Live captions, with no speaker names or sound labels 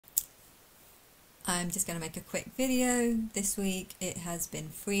I'm just going to make a quick video this week. It has been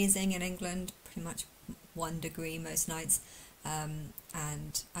freezing in England, pretty much 1 degree most nights,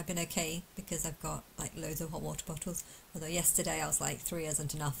 and I've been okay because I've got like loads of hot water bottles, although yesterday I was like 3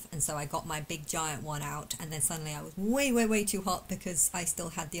 isn't enough, and so I got my big giant one out, and then suddenly I was way too hot because I still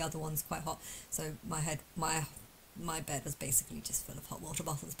had the other ones quite hot, so my bed was basically just full of hot water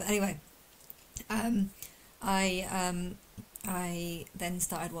bottles. But anyway, I then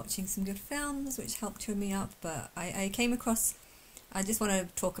started watching some good films which helped cheer me up, but I came across, I just want to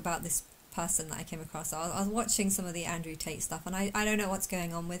talk about this person that I came across. I was watching some of the Andrew Tate stuff, and I don't know what's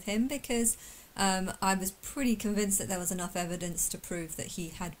going on with him, because I was pretty convinced that there was enough evidence to prove that he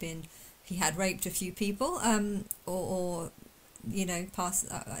had raped a few people, or you know,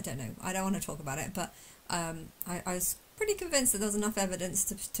 I don't know, I don't want to talk about it, but I was pretty convinced that there was enough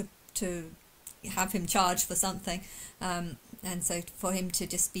evidence to have him charged for something, and so for him to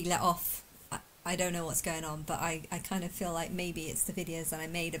just be let off, I don't know what's going on. But I kind of feel like maybe it's the videos that I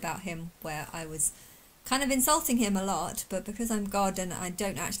made about him where I was kind of insulting him a lot, but because I'm God and I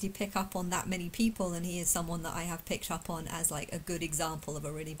don't actually pick up on that many people, and he is someone that I have picked up on as like a good example of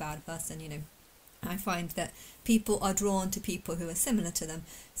a really bad person, you know, I find that people are drawn to people who are similar to them.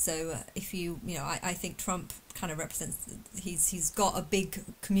 So if you know, I think Trump kind of represents, he's got a big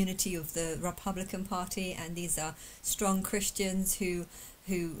community of the Republican Party, and these are strong Christians who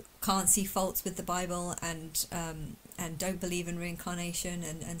can't see faults with the Bible, and don't believe in reincarnation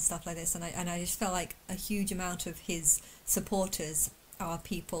and stuff like this. And I just felt like a huge amount of his supporters are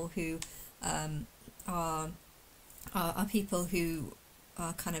people who are people who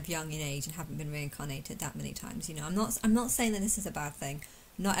are kind of young in age and haven't been reincarnated that many times. You know, I'm not saying that this is a bad thing.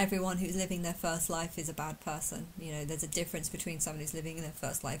 Not everyone who's living their first life is a bad person. You know, there's a difference between someone who's living their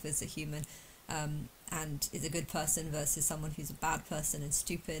first life as a human and is a good person versus someone who's a bad person and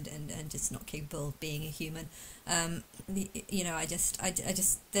stupid and just not capable of being a human. You know,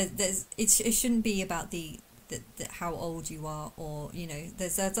 it shouldn't be about the how old you are, or you know,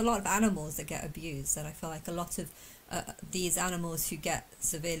 there's a lot of animals that get abused, and I feel like a lot of these animals who get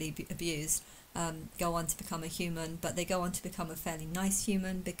severely abused go on to become a human, but they go on to become a fairly nice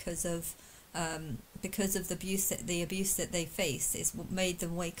human because of the abuse that they face. It's what made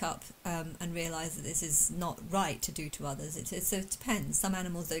them wake up and realise that this is not right to do to others. So it depends. Some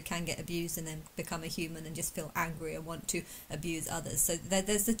animals though can get abused and then become a human and just feel angry and want to abuse others. So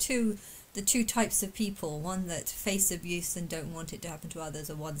there's the two types of people: one that face abuse and don't want it to happen to others,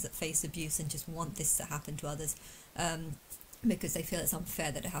 or ones that face abuse and just want this to happen to others, because they feel it's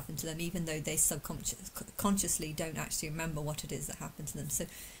unfair that it happened to them, even though they consciously don't actually remember what it is that happened to them. So,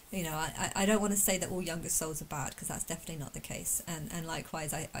 you know, I don't want to say that all younger souls are bad, because that's definitely not the case. And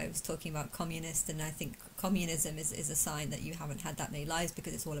likewise, I was talking about communist, and I think communism is a sign that you haven't had that many lives,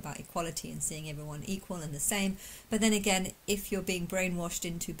 because it's all about equality and seeing everyone equal and the same. But then again, if you're being brainwashed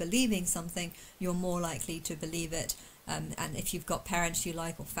into believing something, you're more likely to believe it. And if you've got parents you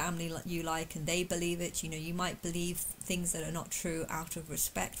like or family you like and they believe it, you know, you might believe things that are not true out of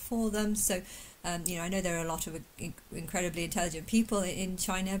respect for them. So, you know, I know there are a lot of incredibly intelligent people in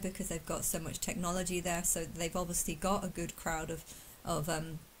China because they've got so much technology there. So they've obviously got a good crowd of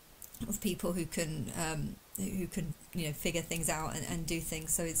people who can you know, figure things out and do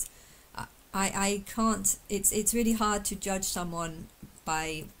things. So it's I can't. It's really hard to judge someone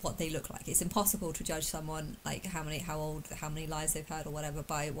by what they look like. It's impossible to judge someone like how old, how many lives they've had or whatever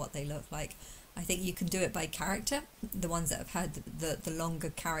by what they look like. I think you can do it by character. The ones that have had the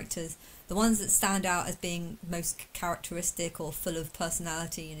longer characters, the ones that stand out as being most characteristic or full of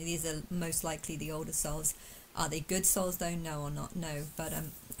personality, you know, these are most likely the older souls. Are they good souls though? No or not? No. But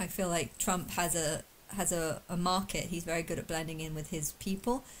I feel like Trump has a market. He's very good at blending in with his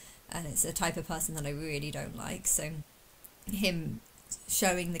people, and it's a type of person that I really don't like. So him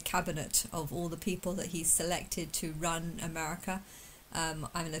showing the cabinet of all the people that he's selected to run America,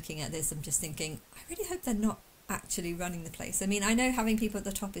 I'm looking at this, I'm just thinking, I really hope they're not actually running the place. I mean, I know having people at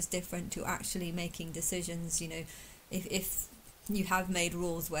the top is different to actually making decisions. You know, if you have made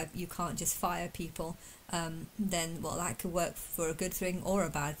rules where you can't just fire people, then, well, that could work for a good thing or a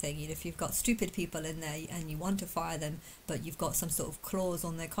bad thing. You know, if you've got stupid people in there and you want to fire them, but you've got some sort of clause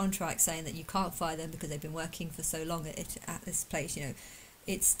on their contract saying that you can't fire them because they've been working for so long at this place, you know,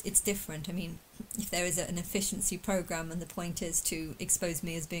 it's different. I mean, if there is an efficiency program and the point is to expose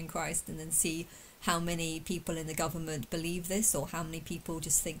me as being Christ and then see how many people in the government believe this, or how many people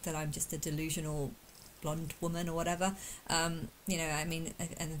just think that I'm just a delusional blonde woman or whatever, you know, I mean,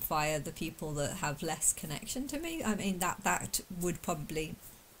 and fire the people that have less connection to me. I mean, that would probably,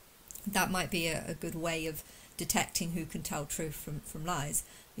 that might be a good way of detecting who can tell truth from lies.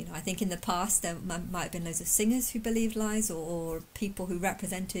 You know, I think in the past there might have been loads of singers who believed lies, or people who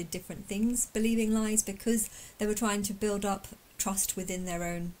represented different things believing lies because they were trying to build up trust within their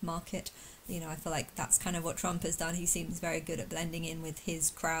own market. You know, I feel like that's kind of what Trump has done. He seems very good at blending in with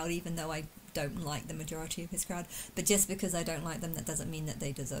his crowd, even though I don't like the majority of his crowd. But just because I don't like them, that doesn't mean that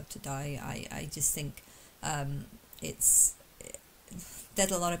they deserve to die. I just think there's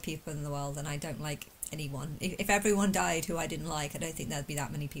a lot of people in the world, and I don't like anyone. If everyone died who I didn't like, I don't think there'd be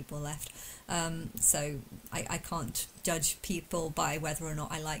that many people left. So I can't judge people by whether or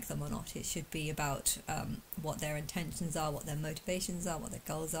not I like them or not. It should be about what their intentions are, what their motivations are, what their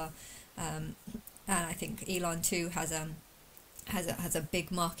goals are. And I think Elon too has a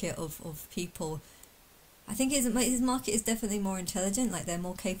big market of people. I think his market is definitely more intelligent, like they're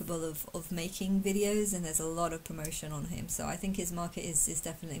more capable of making videos, and there's a lot of promotion on him. So I think his market is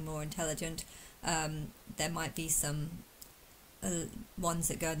definitely more intelligent. There might be some ones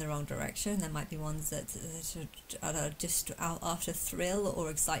that go in the wrong direction. There might be ones that are just out after thrill or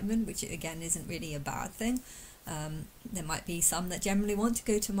excitement, which again isn't really a bad thing. There might be some that generally want to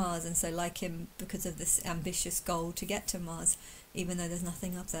go to Mars and so like him because of this ambitious goal to get to Mars, even though there's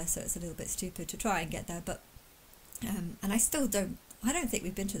nothing up there, so it's a little bit stupid to try and get there. But and I don't think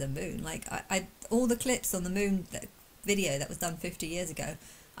we've been to the moon. Like I all the clips on the moon video that was done 50 years ago,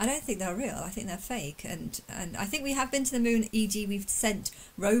 I don't think they're real. I think they're fake. And I think we have been to the moon, e.g. we've sent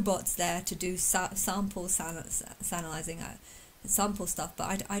robots there to do sample stuff,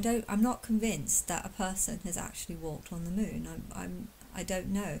 but I'm not convinced that a person has actually walked on the moon. I don't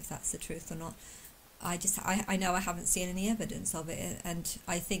know if that's the truth or not. I know I haven't seen any evidence of it, and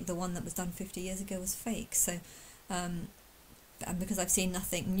I think the one that was done 50 years ago was fake. So and because I've seen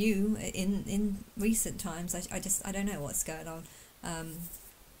nothing new in recent times, I don't know what's going on.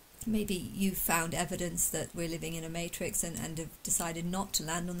 Maybe you've found evidence that we're living in a matrix and have decided not to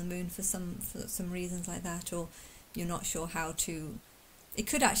land on the moon for some reasons like that, or you're not sure how to. It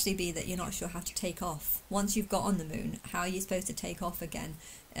could actually be that you're not sure how to take off. Once you've got on the moon, how are you supposed to take off again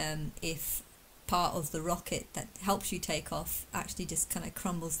if part of the rocket that helps you take off actually just kind of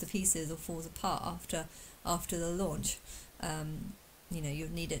crumbles to pieces or falls apart after the launch? You know, you'll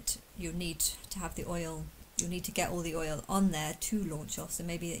need to have the oil. You'll need to get all the oil on there to launch off. So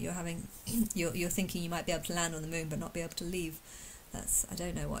maybe that you're thinking you might be able to land on the moon but not be able to leave. I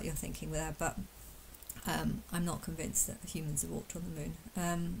don't know what you're thinking with that, but I'm not convinced that humans have walked on the moon.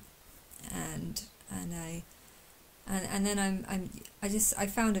 And then I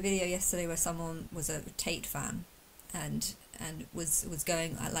found a video yesterday where someone was a Tate fan and was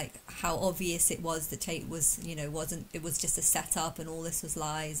going like how obvious it was that Tate was, you know, it was just a setup and all this was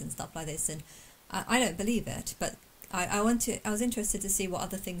lies and stuff like this, and I don't believe it, but I was interested to see what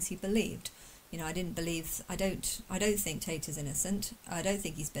other things he believed. You know, I don't think Tate is innocent. I don't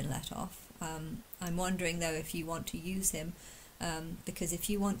think he's been let off. I'm wondering though if you want to use him, because if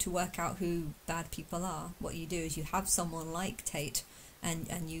you want to work out who bad people are, what you do is you have someone like Tate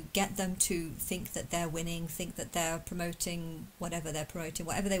and you get them to think that they're winning, think that they're promoting whatever they're promoting,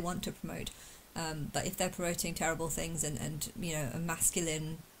 whatever they want to promote. But if they're promoting terrible things and you know, a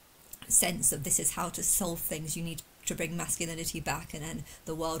masculine sense of this is how to solve things, you need to bring masculinity back, and then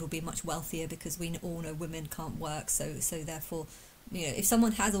the world will be much wealthier because we all know women can't work, so therefore, you know, if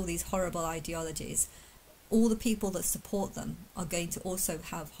someone has all these horrible ideologies, all the people that support them are going to also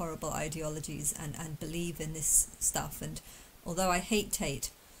have horrible ideologies and believe in this stuff. And although I hate Tate,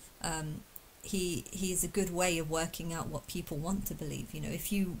 he's a good way of working out what people want to believe. You know,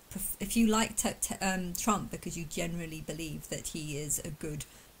 if you like Trump because you generally believe that he is a good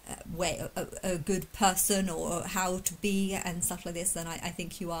a good person or how to be and stuff like this, then I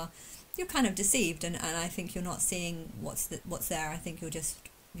think you're kind of deceived, and I think you're not seeing what's there. I think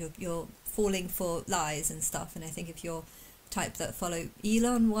you're falling for lies and stuff. And I think if you're type that follow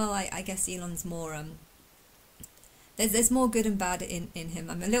Elon, well, I guess Elon's more there's more good and bad in him.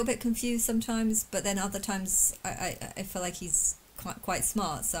 I'm a little bit confused sometimes, but then other times I feel like he's quite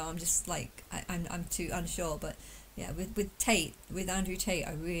smart, so I'm just like I'm too unsure. But yeah, with Andrew Tate,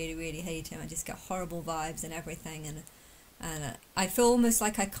 I really, really hate him. I just get horrible vibes and everything, and I feel almost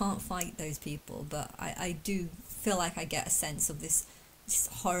like I can't fight those people, but I do feel like I get a sense of this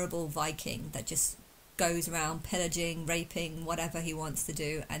horrible Viking that just goes around pillaging, raping, whatever he wants to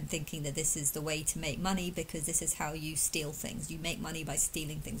do, and thinking that this is the way to make money, because this is how you steal things. You make money by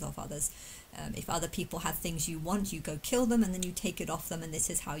stealing things off others. If other people have things you want, you go kill them, and then you take it off them, and this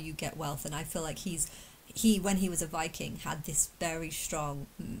is how you get wealth. And I feel like he, when he was a Viking, had this very strong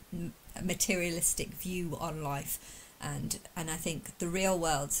materialistic view on life, and I think the real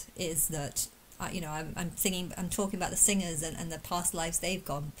world is that I'm talking about the singers and the past lives they've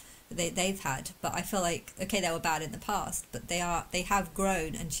had, but I feel like, okay, they were bad in the past, but they have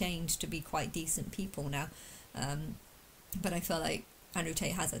grown and changed to be quite decent people now. But I feel like Andrew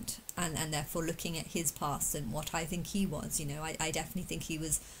Tate hasn't, and therefore looking at his past and what I think he was, I definitely think he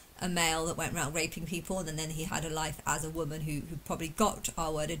was a male that went around raping people, and then he had a life as a woman who probably got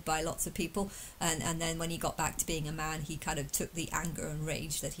R-worded by lots of people, and then when he got back to being a man, he kind of took the anger and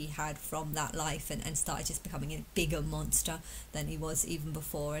rage that he had from that life and started just becoming a bigger monster than he was even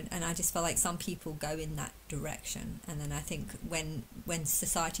before, and I just feel like some people go in that direction, and then I think when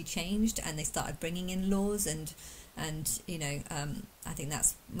society changed and they started bringing in laws and I think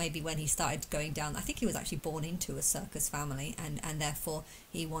that's maybe when he started going down. I think he was actually born into a circus family, and therefore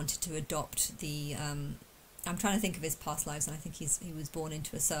he wanted to adopt the. I'm trying to think of his past lives, and I think he was born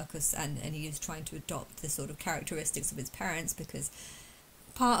into a circus, and he was trying to adopt the sort of characteristics of his parents, because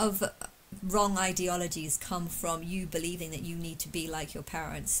part of wrong ideologies come from you believing that you need to be like your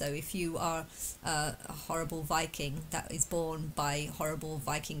parents. So if you are a horrible Viking that is born by horrible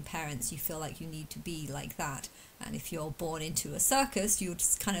Viking parents, you feel like you need to be like that. And if you're born into a circus, you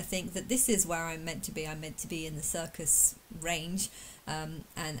just kind of think that this is where I'm meant to be. I'm meant to be in the circus range. And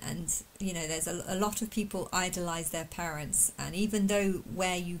there's a lot of people idolize their parents. And even though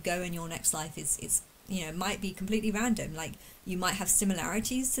where you go in your next life is might be completely random, like you might have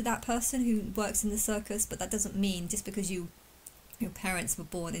similarities to that person who works in the circus, but that doesn't mean just because your parents were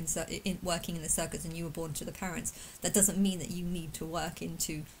born in working in the circus and you were born to the parents, that doesn't mean that you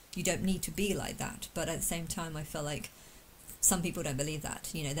don't need to be like that. But at the same time, I feel like some people don't believe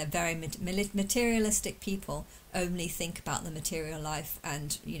that. They're very materialistic people, only think about the material life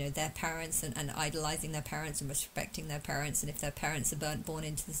and their parents and idolizing their parents and respecting their parents. And if their parents are born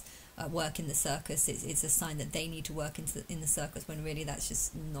into this work in the circus, it's a sign that they need to work in the circus, when really that's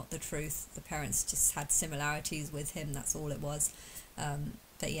just not the truth. The parents just had similarities with him, that's all it was. And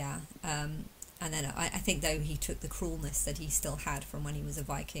then I think, though, he took the cruelness that he still had from when he was a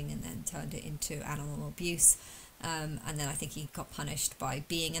Viking and then turned it into animal abuse. And then I think he got punished by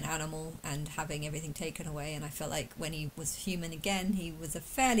being an animal and having everything taken away. And I felt like when he was human again, he was a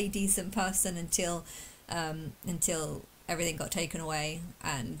fairly decent person until everything got taken away.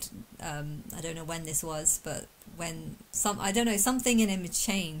 And I don't know when this was, but when something in him had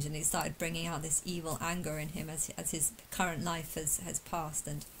changed, and he started bringing out this evil anger in him as his current life has passed.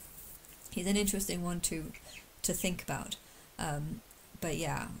 And he's an interesting one to think about. But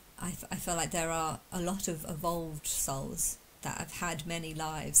yeah, I feel like there are a lot of evolved souls that have had many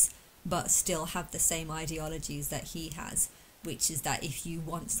lives but still have the same ideologies that he has, which is that if you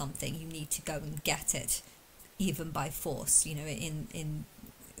want something, you need to go and get it, even by force. In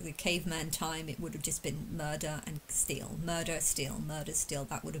the caveman time, it would have just been murder and steal, murder, steal, murder, steal.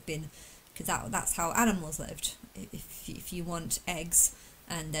 That would have been, because that's how animals lived. If you want eggs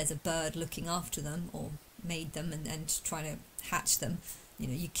and there's a bird looking after them, or made them and trying to hatch them,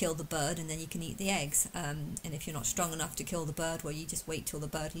 you kill the bird and then you can eat the eggs. And if you're not strong enough to kill the bird, well, you just wait till the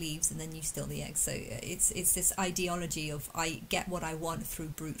bird leaves and then you steal the eggs. So it's this ideology of I get what I want through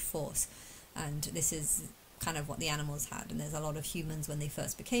brute force, and this is kind of what the animals had. And there's a lot of humans, when they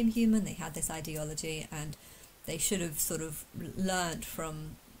first became human, they had this ideology, and they should have sort of learned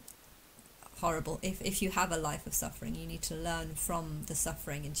from horrible. If you have a life of suffering, you need to learn from the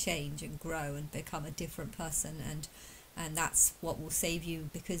suffering and change and grow and become a different person, and that's what will save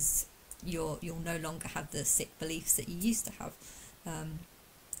you, because you'll no longer have the sick beliefs that you used to have.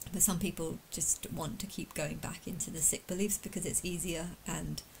 But some people just want to keep going back into the sick beliefs because it's easier,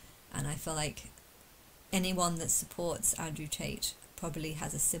 and I feel like anyone that supports Andrew Tate probably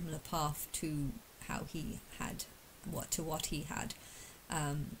has a similar path to how he had what he had.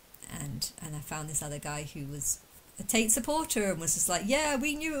 And I found this other guy who was a Tate supporter and was just like, yeah,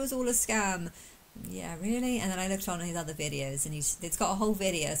 we knew it was all a scam. Yeah, really? And then I looked on his other videos, and it's got a whole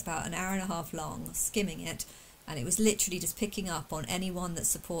video, it's about an hour and a half long, skimming it, and it was literally just picking up on anyone that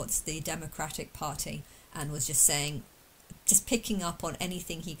supports the Democratic Party, and was just picking up on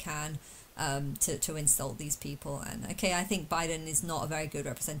anything he can to insult these people. And okay, I think Biden is not a very good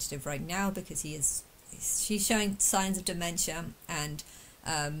representative right now, because she's showing signs of dementia, and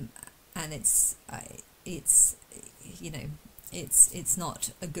it's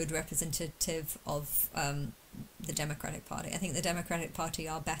not a good representative of the Democratic Party. I think the Democratic Party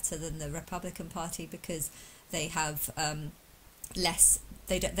are better than the Republican Party, because they have less.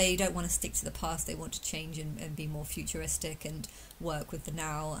 They don't want to stick to the past. They want to change and be more futuristic and work with the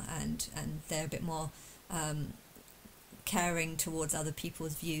now, and they're a bit more caring towards other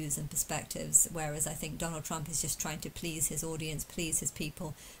people's views and perspectives, whereas I think Donald Trump is just trying to please his audience, please his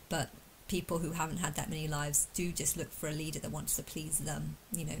people, but people who haven't had that many lives do just look for a leader that wants to please them,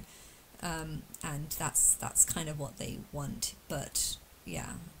 you know, and that's kind of what they want. But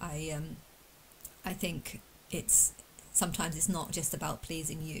yeah, I think sometimes it's not just about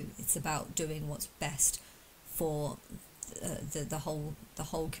pleasing you, it's about doing what's best for the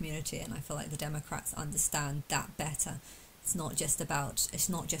whole community. And I feel like the Democrats understand that better. It's not just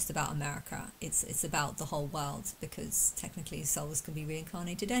about America. It's about the whole world, because technically souls can be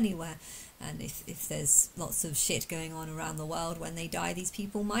reincarnated anywhere, and if there's lots of shit going on around the world, when they die, these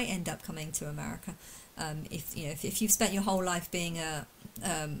people might end up coming to America. If you've spent your whole life being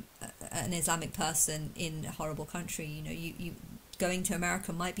an Islamic person in a horrible country, you going to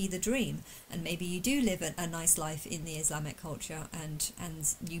America might be the dream, and maybe you do live a nice life in the Islamic culture, and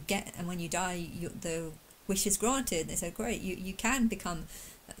when you die, the wish is granted. They said, great, you can become,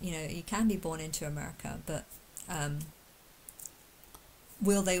 you can be born into America, but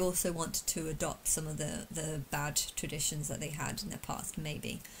will they also want to adopt some of the bad traditions that they had in the past?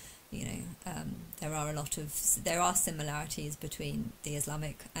 Maybe. There are similarities between the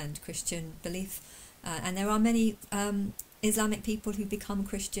Islamic and Christian belief, and there are many Islamic people who become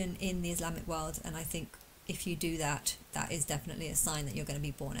Christian in the Islamic world, and I think if you do that, that is definitely a sign that you're going to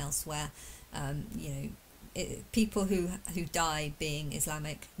be born elsewhere. People who die being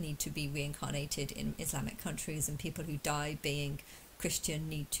Islamic need to be reincarnated in Islamic countries, and people who die being Christian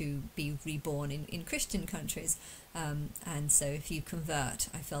need to be reborn in Christian countries. And so if you convert,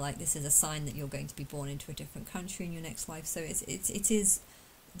 I feel like this is a sign that you're going to be born into a different country in your next life. So it is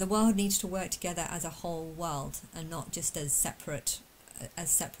the world needs to work together as a whole world, and not just as separate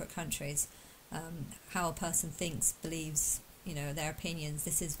countries. How a person thinks, believes, their opinions,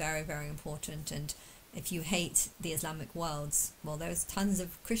 this is very, very important. And if you hate the Islamic worlds, well, there's tons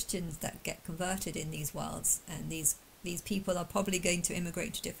of Christians that get converted in these worlds, and these people are probably going to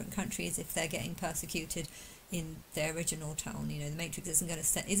immigrate to different countries if they're getting persecuted in their original town. The Matrix isn't going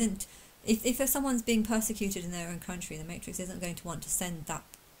to if someone's being persecuted in their own country, the Matrix isn't going to want to send that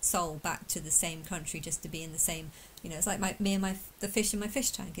soul back to the same country just to be in the same, it's like me and the fish in my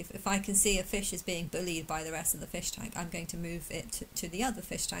fish tank. If I can see a fish is being bullied by the rest of the fish tank, I'm going to move it to the other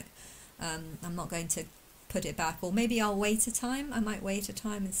fish tank. I'm not going to put it back, or maybe I'll wait a time. I might wait a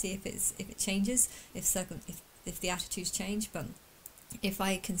time and see if it changes, if the attitudes change. But if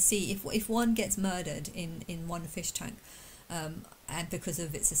I can see if one gets murdered in one fish tank, and because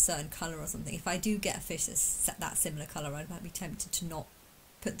of it's a certain colour or something, if I do get a fish that's that similar colour, I might be tempted to not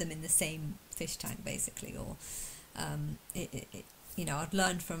put them in the same fish tank, basically. Or I'd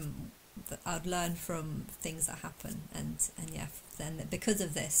learn from things that happen, and yeah, then because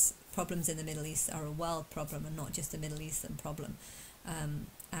of this, problems in the Middle East are a world problem and not just a Middle Eastern problem, and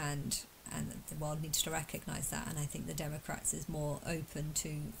the world needs to recognise that. And I think the Democrats is more open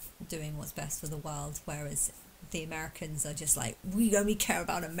to doing what's best for the world, whereas the Americans are just like, we only care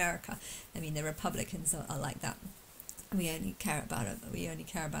about America. I mean, the Republicans are like that. We only care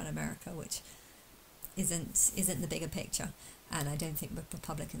about America, which isn't the bigger picture. And I don't think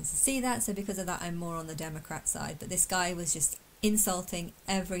Republicans see that. So because of that, I'm more on the Democrat side. But this guy was just insulting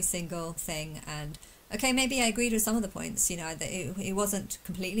every single thing. And okay, maybe I agreed with some of the points. It wasn't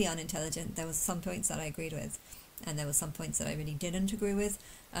completely unintelligent. There was some points that I agreed with, and there were some points that I really didn't agree with.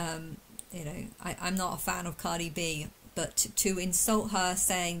 I'm not a fan of Cardi B, but to insult her,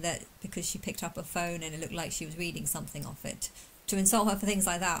 saying that because she picked up a phone and it looked like she was reading something off it, to insult her for things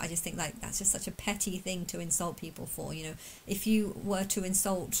like that, I just think like that's just such a petty thing to insult people for. If you were to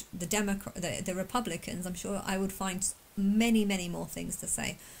insult the Republicans, I'm sure I would find many, many more things to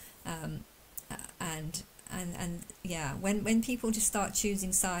say. And yeah, when people just start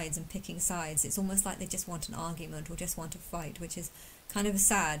choosing sides and picking sides, it's almost like they just want an argument or just want to fight, which is kind of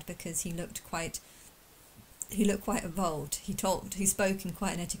sad, because he looked quite evolved. He spoke in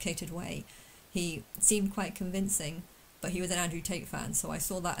quite an educated way. He seemed quite convincing, but he was an Andrew Tate fan, so I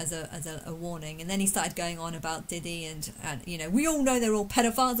saw that as a warning. And then he started going on about Diddy, and we all know they're all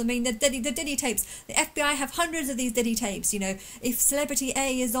pedophiles. I mean, the Diddy tapes, the FBI have hundreds of these Diddy tapes. If celebrity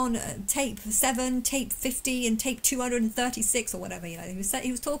A is on tape 7, tape 50, and tape 236 or whatever,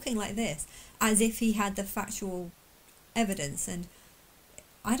 he was talking like this as if he had the factual evidence. And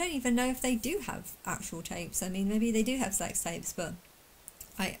I don't even know if they do have actual tapes. I mean, maybe they do have sex tapes, but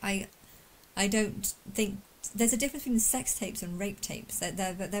I don't think there's a difference between sex tapes and rape tapes.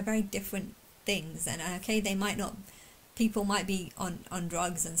 They're very different things. And okay, people might be on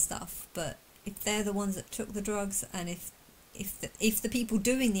drugs and stuff, but if they're the ones that took the drugs, and if the people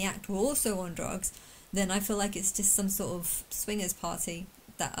doing the act were also on drugs, then I feel like it's just some sort of swingers party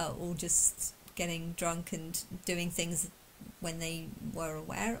that are all just getting drunk and doing things when they were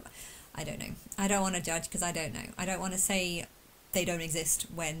aware. I don't know. I don't want to judge because I don't know. I don't want to say they don't exist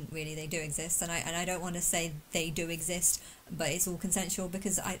when really they do exist, and I don't want to say they do exist but it's all consensual,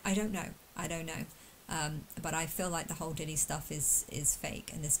 because I don't know. I don't know. But I feel like the whole Diddy stuff is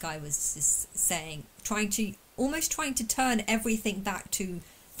fake, and this guy was just saying, almost trying to turn everything back to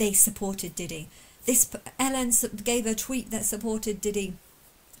they supported Diddy. Ellen gave a tweet that supported Diddy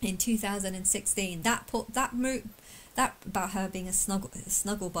in 2016. That about her being a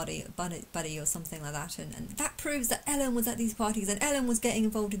snuggle buddy or something like that, and that proves that Ellen was at these parties and Ellen was getting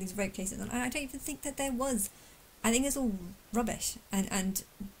involved in these rape cases, and I don't even think that there was. I think it's all rubbish, and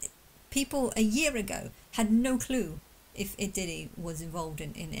people a year ago had no clue if Diddy was involved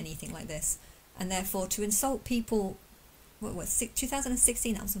in anything like this, and therefore to insult people,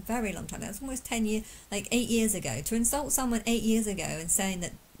 2016, that was a very long time, that was almost 10 years, like 8 years ago, to insult someone 8 years ago and saying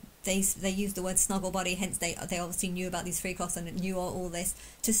that they used the word snuggle body, hence they obviously knew about these free costs and knew all this,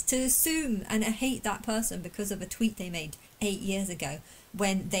 just to assume and hate that person because of a tweet they made 8 years ago,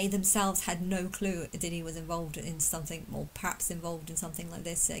 when they themselves had no clue that he was involved in something, or perhaps involved in something like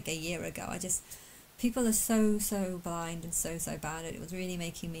this like a year ago. People are so blind and so bad. It was really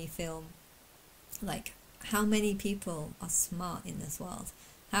making me feel like how many people are smart in this world,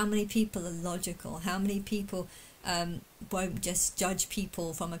 how many people are logical, how many people won't just judge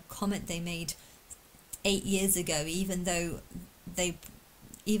people from a comment they made 8 years ago, even though they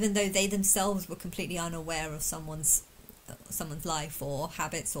themselves were completely unaware of someone's life or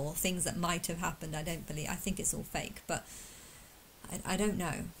habits or things that might have happened. I think it's all fake, but I don't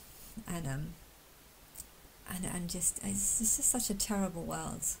know, and just it's just such a terrible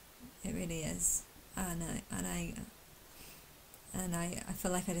world. It really is, and I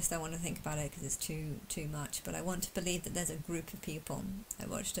feel like I just don't want to think about it because it's too much. But I want to believe that there's a group of people. I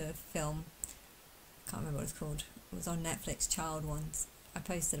watched a film, can't remember what it's called. It was on Netflix, Child Ones. I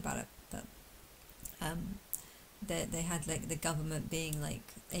posted about it, but they had like the government being like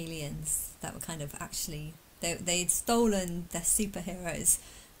aliens that were kind of actually they'd stolen their superheroes,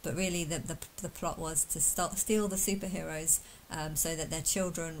 but really the plot was to steal the superheroes so that their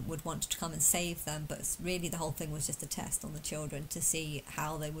children would want to come and save them, but really the whole thing was just a test on the children to see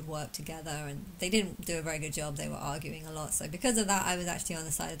how they would work together, and they didn't do a very good job. They were arguing a lot, so because of that I was actually on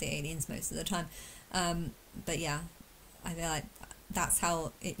the side of the aliens most of the time. But yeah, I feel like that's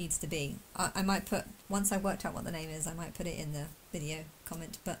how it needs to be. I might put, once I've worked out what the name is, I might put it in the video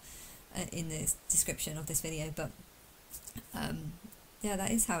comment, but in the description of this video, but yeah,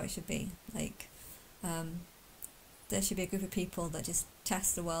 that is how it should be. Like there should be a group of people that just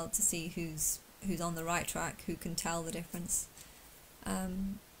test the world to see who's on the right track, who can tell the difference,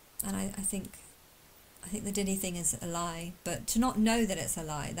 and I think the Diddy thing is a lie, but to not know that it's a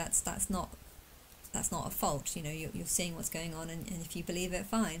lie, that's not a fault. You know, you're seeing what's going on, and if you believe it,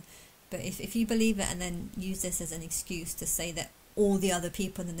 fine. But if you believe it and then use this as an excuse to say that all the other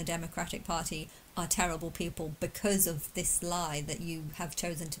people in the Democratic Party are terrible people because of this lie that you have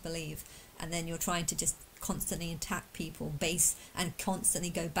chosen to believe, and then you're trying to just constantly attack people and constantly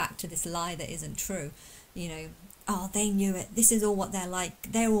go back to this lie that isn't true, you know, oh, they knew it, this is all what they're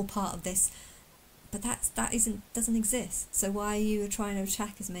like, they're all part of this. But doesn't exist. So why are you trying to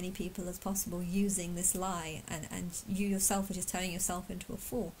attack as many people as possible using this lie, and you yourself are just turning yourself into a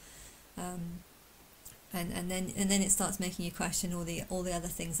fool, and then it starts making you question all the other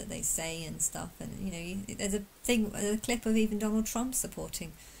things that they say and stuff. And you know, there's a clip of even Donald Trump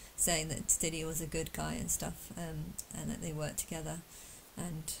saying that Diddy was a good guy and stuff, and that they worked together,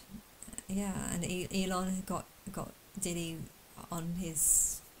 and yeah, and Elon got Diddy on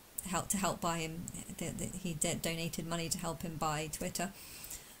his help buy him. He donated money to help him buy Twitter.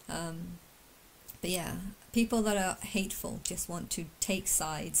 But yeah, people that are hateful just want to take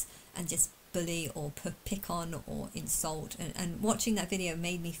sides and just bully or pick on or insult. And watching that video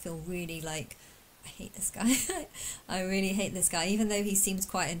made me feel really like, I hate this guy. I really hate this guy, even though he seems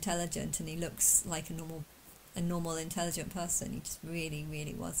quite intelligent and he looks like a normal intelligent person. He just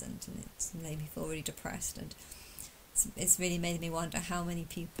really wasn't, and it made me feel really depressed. And it's really made me wonder how many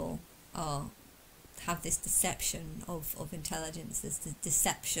people have this deception of intelligence, this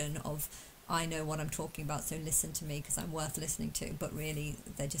deception of, I know what I'm talking about, so listen to me because I'm worth listening to, but really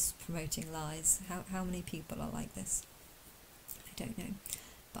they're just promoting lies. How many people are like this? I don't know.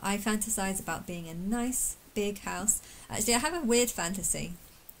 But I fantasize about being a nice big house. Actually, I have a weird fantasy.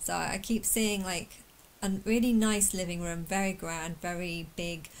 So I keep seeing like a really nice living room, very grand, very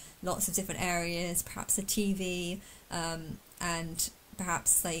big, lots of different areas, perhaps a TV, and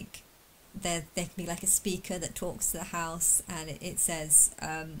perhaps like there can be like a speaker that talks to the house, and it says,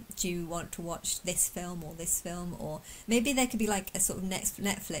 do you want to watch this film or this film? Or maybe there could be like a sort of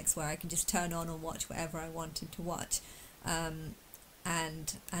Netflix where I can just turn on and watch whatever I wanted to watch, and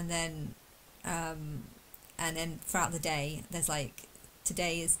then throughout the day there's like,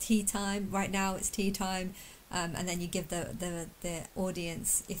 today is tea time, right now it's tea time, and then you give the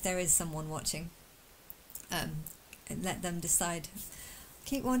audience, if there is someone watching, and let them decide.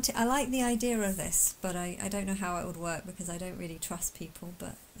 I like the idea of this, but I don't know how it would work, because I don't really trust people.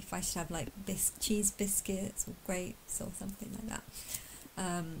 But if I should have like cheese biscuits or grapes or something like that,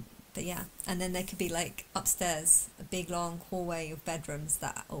 but yeah, and then there could be like upstairs a big long hallway of bedrooms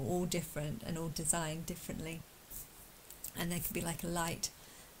that are all different and all designed differently, and there could be like a light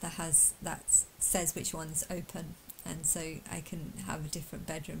that says which one's open, and so I can have a different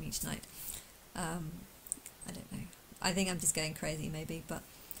bedroom each night. I don't know. I think I'm just going crazy maybe, but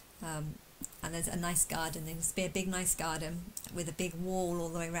and there's a nice garden. There must be a big nice garden with a big wall all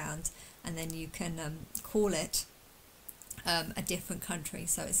the way around, and then you can call it a different country,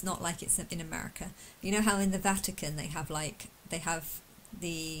 so it's not like it's in America. You know how in the Vatican they have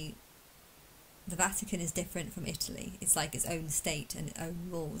the Vatican is different from Italy. It's like its own state and its own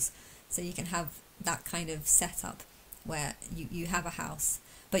rules. So you can have that kind of setup where you have a house,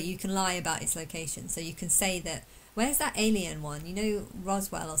 but you can lie about its location. So you can say that, where's that alien one? You know,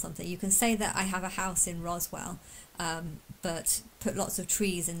 Roswell or something. You can say that I have a house in Roswell, but put lots of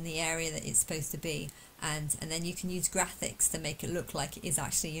trees in the area that it's supposed to be, and then you can use graphics to make it look like it is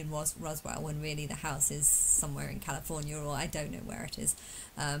actually in Roswell, when really the house is somewhere in California, or I don't know where it is.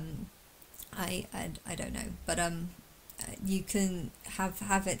 I don't know, but you can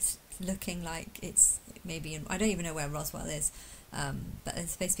have it looking like it's maybe in, I don't even know where Roswell is, but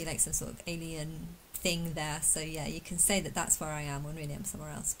there's supposed to be like some sort of alien thing there. So yeah, you can say that that's where I am when really I'm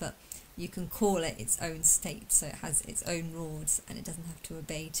somewhere else, but you can call it its own state, so it has its own rules and it doesn't have to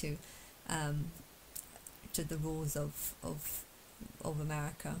obey to the rules of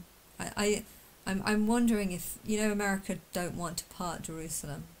America. I'm wondering if, you know, America don't want to part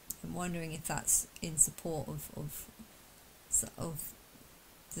Jerusalem. I'm wondering if that's in support of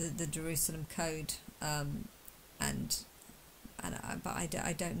the Jerusalem Code, but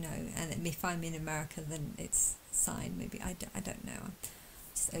I don't know. And if I'm in America, then it's signed. Maybe I don't know. I'm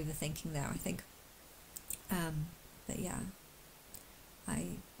just overthinking there, I think. But yeah,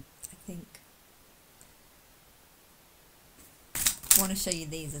 I think I want to show you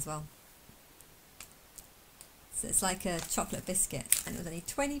these as well. So it's like a chocolate biscuit, and it was only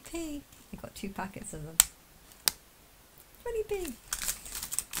 20p. I got 2 packets of them. 20p.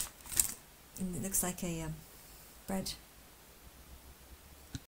 And it looks like a bread